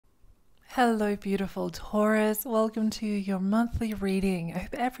Hello, beautiful Taurus. Welcome to your monthly reading. I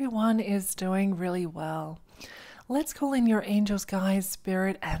hope everyone is doing really well. Let's call in your angels, guides,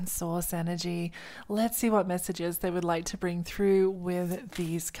 spirit, and source energy. Let's see what messages they would like to bring through with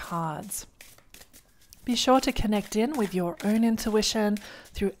these cards. Be sure to connect in with your own intuition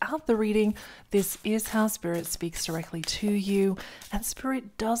throughout the reading. This is how Spirit speaks directly to you, and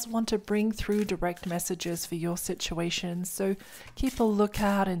Spirit does want to bring through direct messages for your situation. So keep a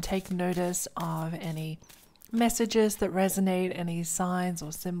lookout and take notice of any messages that resonate, any signs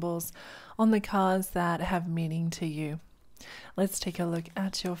or symbols on the cards that have meaning to you. Let's take a look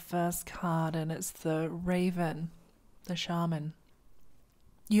at your first card, and it's the Raven, the Shaman.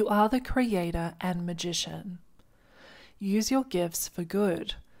 You are the creator and magician. Use your gifts for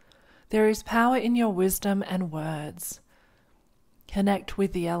good. There is power in your wisdom and words. Connect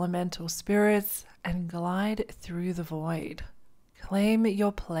with the elemental spirits and glide through the void. Claim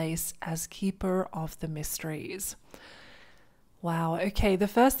your place as keeper of the mysteries. Wow, okay, the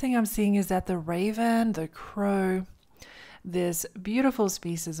first thing I'm seeing is that the raven, the crow, this beautiful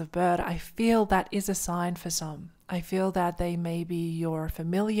species of bird, I feel that is a sign for some. I feel that they may be your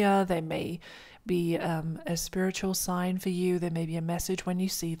familiar, they may be a spiritual sign for you, there may be a message when you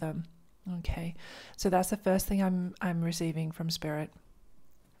see them. Okay, so that's the first thing I'm receiving from Spirit.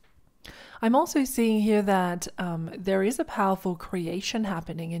 I'm also seeing here that there is a powerful creation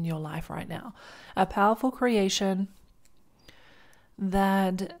happening in your life right now. A powerful creation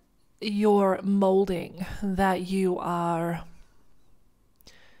that you're molding, that you are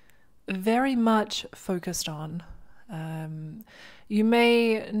very much focused on. You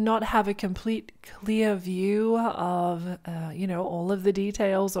may not have a complete clear view of, all of the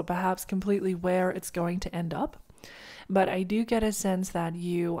details, or perhaps completely where it's going to end up. But I do get a sense that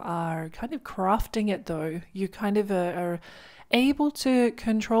you are kind of crafting it, though. You kind of are able to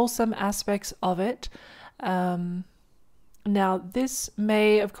control some aspects of it. Now, this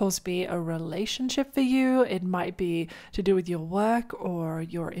may, of course, be a relationship for you. It might be to do with your work or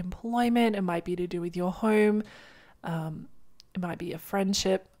your employment. It might be to do with your home. It might be a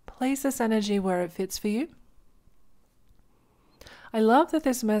friendship. Place this energy where it fits for you. I love that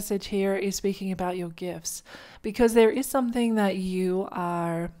this message here is speaking about your gifts, because there is something that you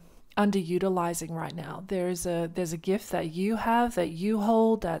are underutilizing right now. There's a gift that you have, that you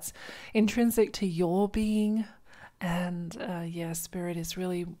hold, that's intrinsic to your being. And Spirit is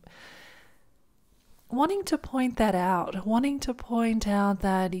really wanting to point that out, wanting to point out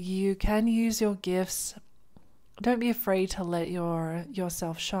that you can use your gifts. Don't be afraid to let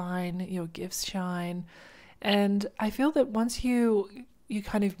yourself shine, your gifts shine. And I feel that once you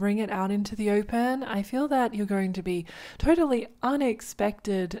kind of bring it out into the open, I feel that you're going to be totally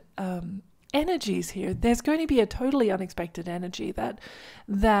unexpected energies here. There's going to be a totally unexpected energy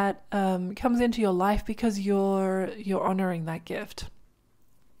that comes into your life because you're honoring that gift,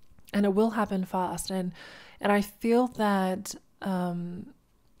 and it will happen fast. And I feel that.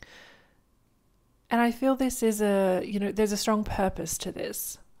 And I feel this is there's a strong purpose to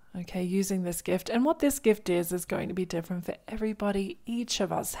this, okay, using this gift. And what this gift is going to be different for everybody. Each of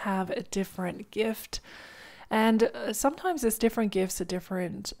us have a different gift. And sometimes there's different gifts at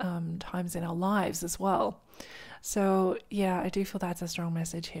different times in our lives as well. So, yeah, I do feel that's a strong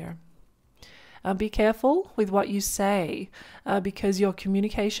message here. Be careful with what you say, because your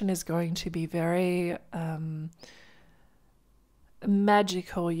communication is going to be very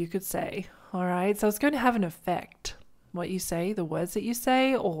magical, you could say. All right, so it's going to have an effect. What you say, the words that you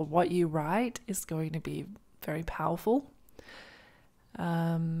say, or what you write is going to be very powerful.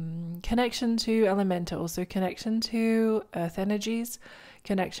 Connection to elemental, so connection to earth energies,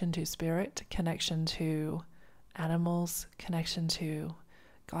 connection to spirit, connection to animals, connection to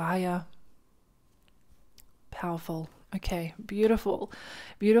Gaia. Powerful. Okay, beautiful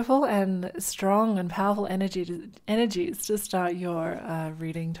and strong and powerful energies to start your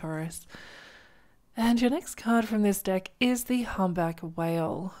reading, Taurus. And your next card from this deck is the Humpback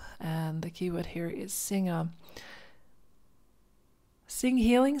Whale, and the keyword here is singer. Sing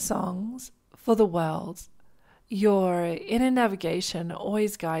healing songs for the world. Your inner navigation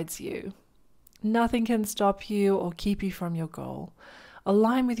always guides you. Nothing can stop you or keep you from your goal.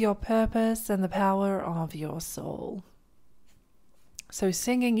 Align with your purpose and the power of your soul. So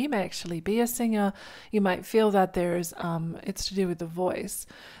singing, you may actually be a singer. You might feel that there's, it's to do with the voice.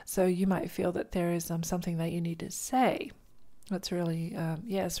 So you might feel that there is something that you need to say. That's really,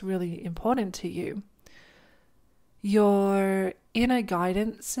 it's really important to you. Your inner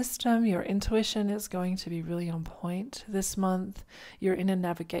guidance system, your intuition is going to be really on point this month. Your inner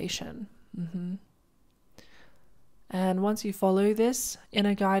navigation. And once you follow this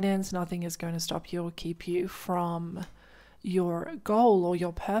inner guidance, nothing is going to stop you or keep you from your goal or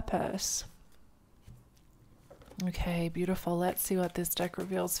your purpose. Okay, beautiful. Let's see what this deck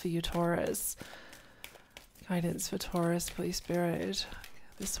reveals for you, Taurus. Guidance for Taurus, please, Spirit.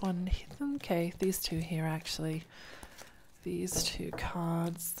 This one, okay, these two here actually. These two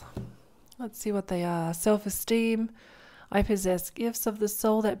cards. Let's see what they are. Self-esteem. I possess gifts of the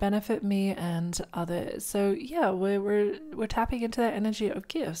soul that benefit me and others. So yeah, we're tapping into that energy of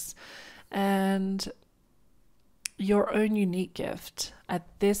gifts and your own unique gift at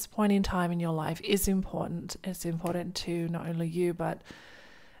this point in time in your life is important. It's important to not only you, but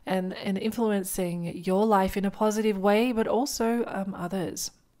and influencing your life in a positive way, but also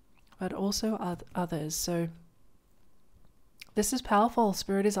others. So this is powerful.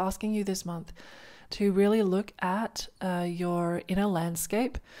 Spirit is asking you this month to really look at your inner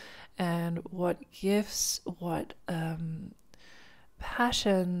landscape and what gifts, what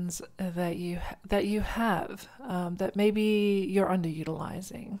passions that you have that maybe you're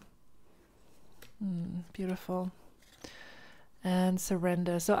underutilizing. Beautiful. And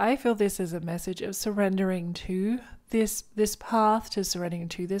surrender. So I feel this is a message of surrendering to this path, to surrendering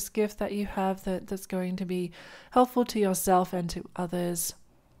to this gift that you have that's going to be helpful to yourself and to others.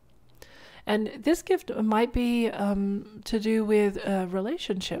 And this gift might be to do with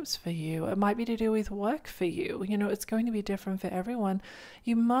relationships for you. It might be to do with work for you. You know, it's going to be different for everyone.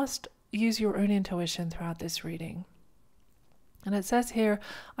 You must use your own intuition throughout this reading. And it says here,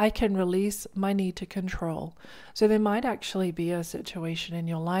 I can release my need to control. So there might actually be a situation in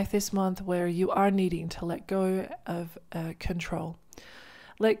your life this month where you are needing to let go of control.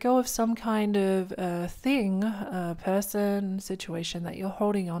 Let go of some kind of thing, person, situation that you're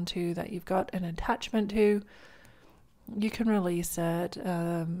holding on to, that you've got an attachment to. You can release it.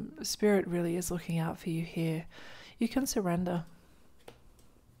 Spirit really is looking out for you here. You can surrender.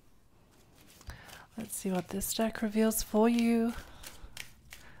 Let's see what this deck reveals for you.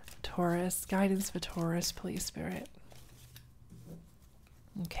 Taurus, guidance for Taurus, please, Spirit.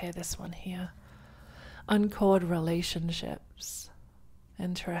 Okay, this one here. Uncorded relationships.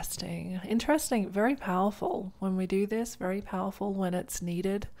 Interesting. Very powerful when we do this. Very powerful when it's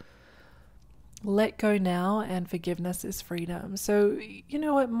needed. Let go now, and forgiveness is freedom. So, you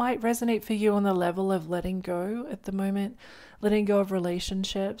know, it might resonate for you on the level of letting go at the moment. Letting go of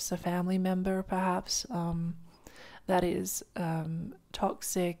relationships, a family member perhaps that is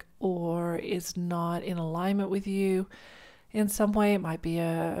toxic or is not in alignment with you in some way. It might be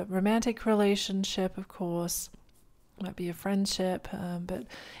a romantic relationship, of course. It might be a friendship. But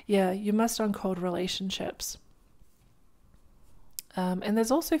yeah, you must uncode relationships. And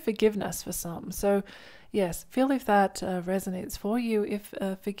there's also forgiveness for some. So yes, feel if that resonates for you. If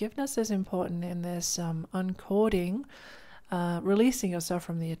forgiveness is important in this uncording, releasing yourself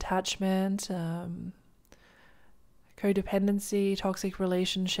from the attachment, codependency, toxic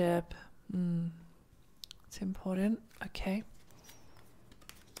relationship. It's important. Okay.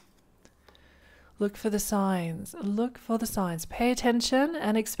 Look for the signs. Look for the signs. Pay attention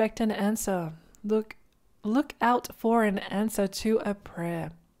and expect an answer. Look out for an answer to a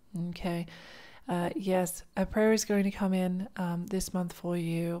prayer. Okay. Yes, a prayer is going to come in this month for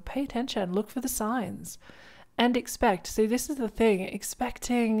you. Pay attention. Look for the signs. And expect. See, this is the thing.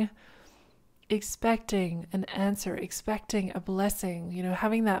 Expecting an answer, expecting a blessing, you know,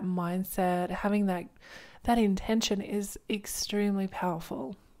 having that mindset, having that intention is extremely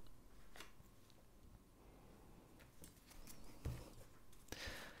powerful.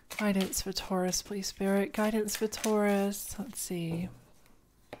 Guidance for Taurus, please, Spirit. Guidance for Taurus. Let's see.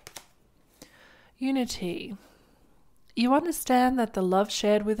 Unity. You understand that the love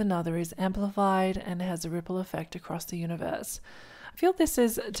shared with another is amplified and has a ripple effect across the universe. I feel this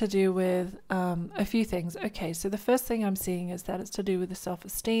is to do with a few things. Okay, so the first thing I'm seeing is that it's to do with the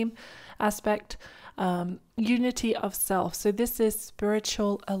self-esteem aspect, unity of self. So this is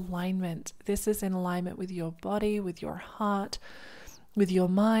spiritual alignment. This is in alignment with your body, with your heart, with your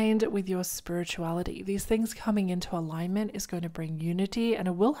mind, with your spirituality. These things coming into alignment is going to bring unity, and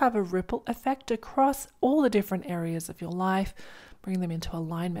it will have a ripple effect across all the different areas of your life, bring them into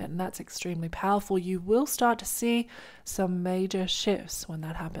alignment, and that's extremely powerful. You will start to see some major shifts when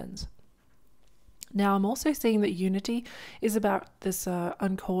that happens. Now, I'm also seeing that unity is about this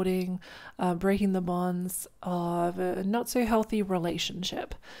uncording, breaking the bonds of a not so healthy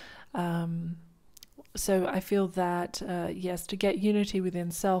relationship. So I feel that, yes, to get unity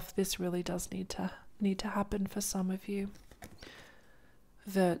within self, this really does need to happen for some of you.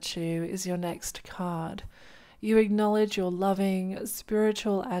 Virtue is your next card. You acknowledge your loving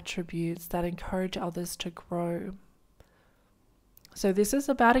spiritual attributes that encourage others to grow. So this is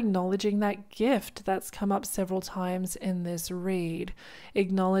about acknowledging that gift that's come up several times in this read.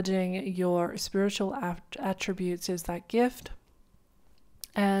 Acknowledging your spiritual attributes is that gift.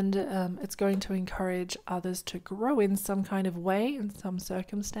 And it's going to encourage others to grow in some kind of way, in some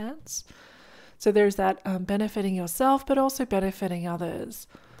circumstance. So there's that benefiting yourself, but also benefiting others.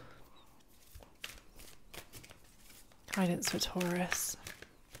 Guidance for Taurus.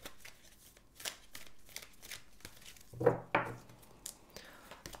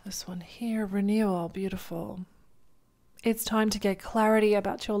 This one here, renewal, beautiful. It's time to get clarity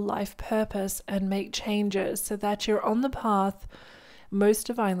about your life purpose and make changes so that you're on the path most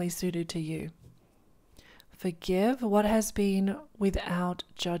divinely suited to you. Forgive what has been without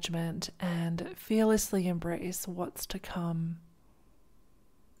judgment and fearlessly embrace what's to come.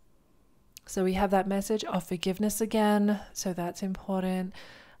 So we have that message of forgiveness again, so that's important.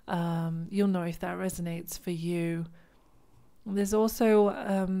 You'll know if that resonates for you. There's also,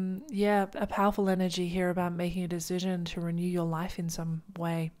 a powerful energy here about making a decision to renew your life in some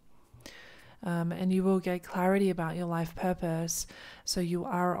way. And you will get clarity about your life purpose, so you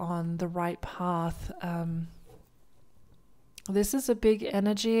are on the right path. This is a big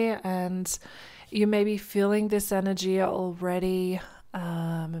energy, and you may be feeling this energy already.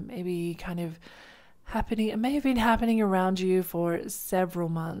 Maybe kind of happening, it may have been happening around you for several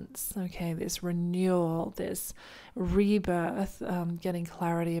months. Okay, this renewal, this rebirth, getting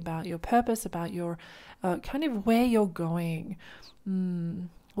clarity about your purpose, about your kind of where you're going,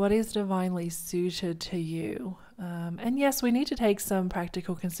 what is divinely suited to you. And yes, we need to take some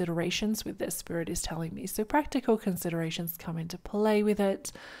practical considerations with this, Spirit is telling me. So practical considerations come into play with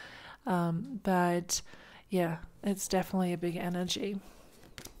it. But yeah, it's definitely a big energy.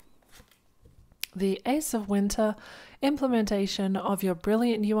 The Ace of Winter, implementation of your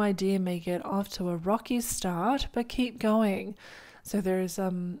brilliant new idea may get off to a rocky start, but keep going. So there's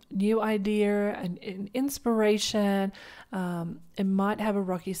new idea and inspiration. It might have a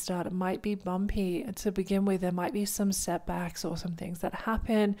rocky start. It might be bumpy to begin with. There might be some setbacks or some things that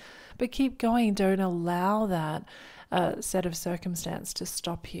happen, but keep going. Don't allow that set of circumstance to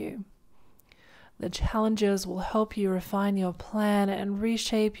stop you. The challenges will help you refine your plan and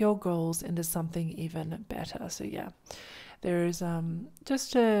reshape your goals into something even better. So yeah, there's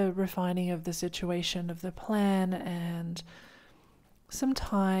just a refining of the situation of the plan and some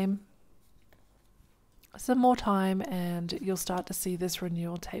more time, and you'll start to see this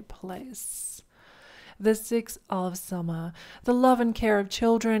renewal take place. The 6 of Summer. The love and care of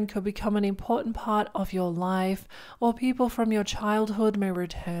children could become an important part of your life, or people from your childhood may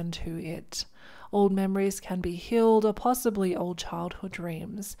return to it. Old memories can be healed, or possibly old childhood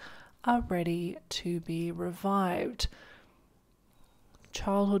dreams are ready to be revived.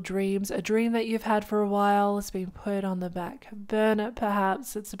 Childhood dreams, a dream that you've had for a while, has been put on the back burner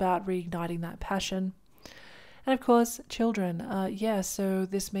perhaps. It's about reigniting that passion. And of course, children. So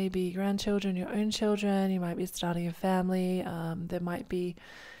this may be grandchildren, your own children. You might be starting a family. There might be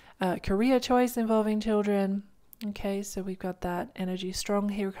a career choice involving children. Okay, so we've got that energy strong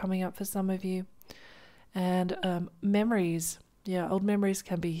here coming up for some of you. And memories. Yeah, old memories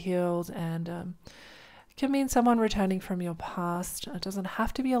can be healed, and can mean someone returning from your past. It doesn't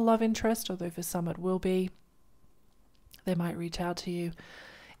have to be a love interest, although for some it will be. They might reach out to you,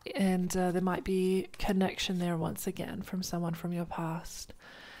 and there might be connection there once again from someone from your past.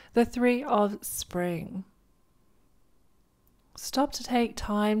 The 3 of Spring. Stop to take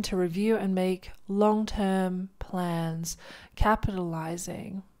time to review and make long-term plans,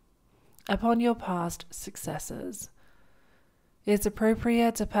 capitalizing upon your past successes. It's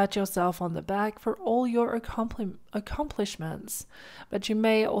appropriate to pat yourself on the back for all your accomplishments, but you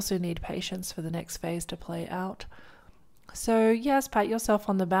may also need patience for the next phase to play out. So yes, pat yourself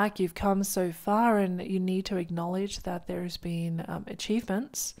on the back. You've come so far, and you need to acknowledge that there's been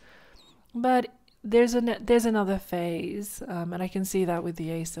achievements, but there's another phase, and I can see that with the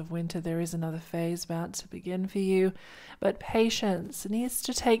Ace of Winter. There is another phase about to begin for you, but patience needs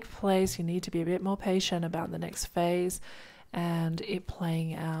to take place. You need to be a bit more patient about the next phase and it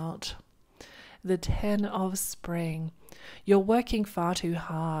playing out. The 10 of Spring. You're working far too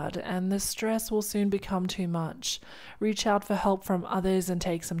hard, and the stress will soon become too much. Reach out for help from others and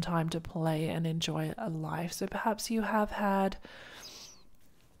take some time to play and enjoy a life. So perhaps you have had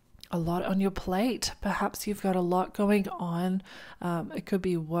a lot on your plate. Perhaps you've got a lot going on. It could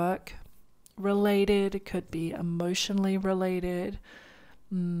be work related. It could be emotionally related.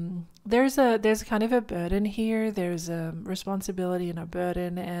 There's kind of a burden here. There's a responsibility and a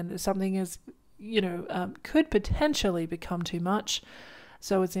burden, and something is, could potentially become too much.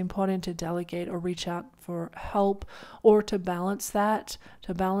 So it's important to delegate or reach out for help, or to balance that,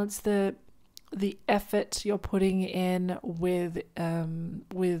 to balance the effort you're putting in with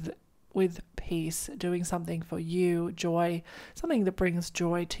peace, doing something for you, joy, something that brings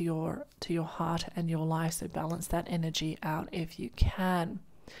joy to your heart and your life. So balance that energy out if you can.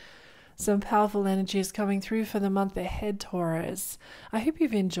 Some powerful energy is coming through for the month ahead, Taurus. I hope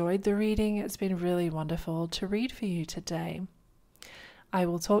you've enjoyed the reading. It's been really wonderful to read for you today. I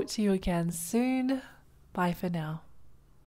will talk to you again soon. Bye for now.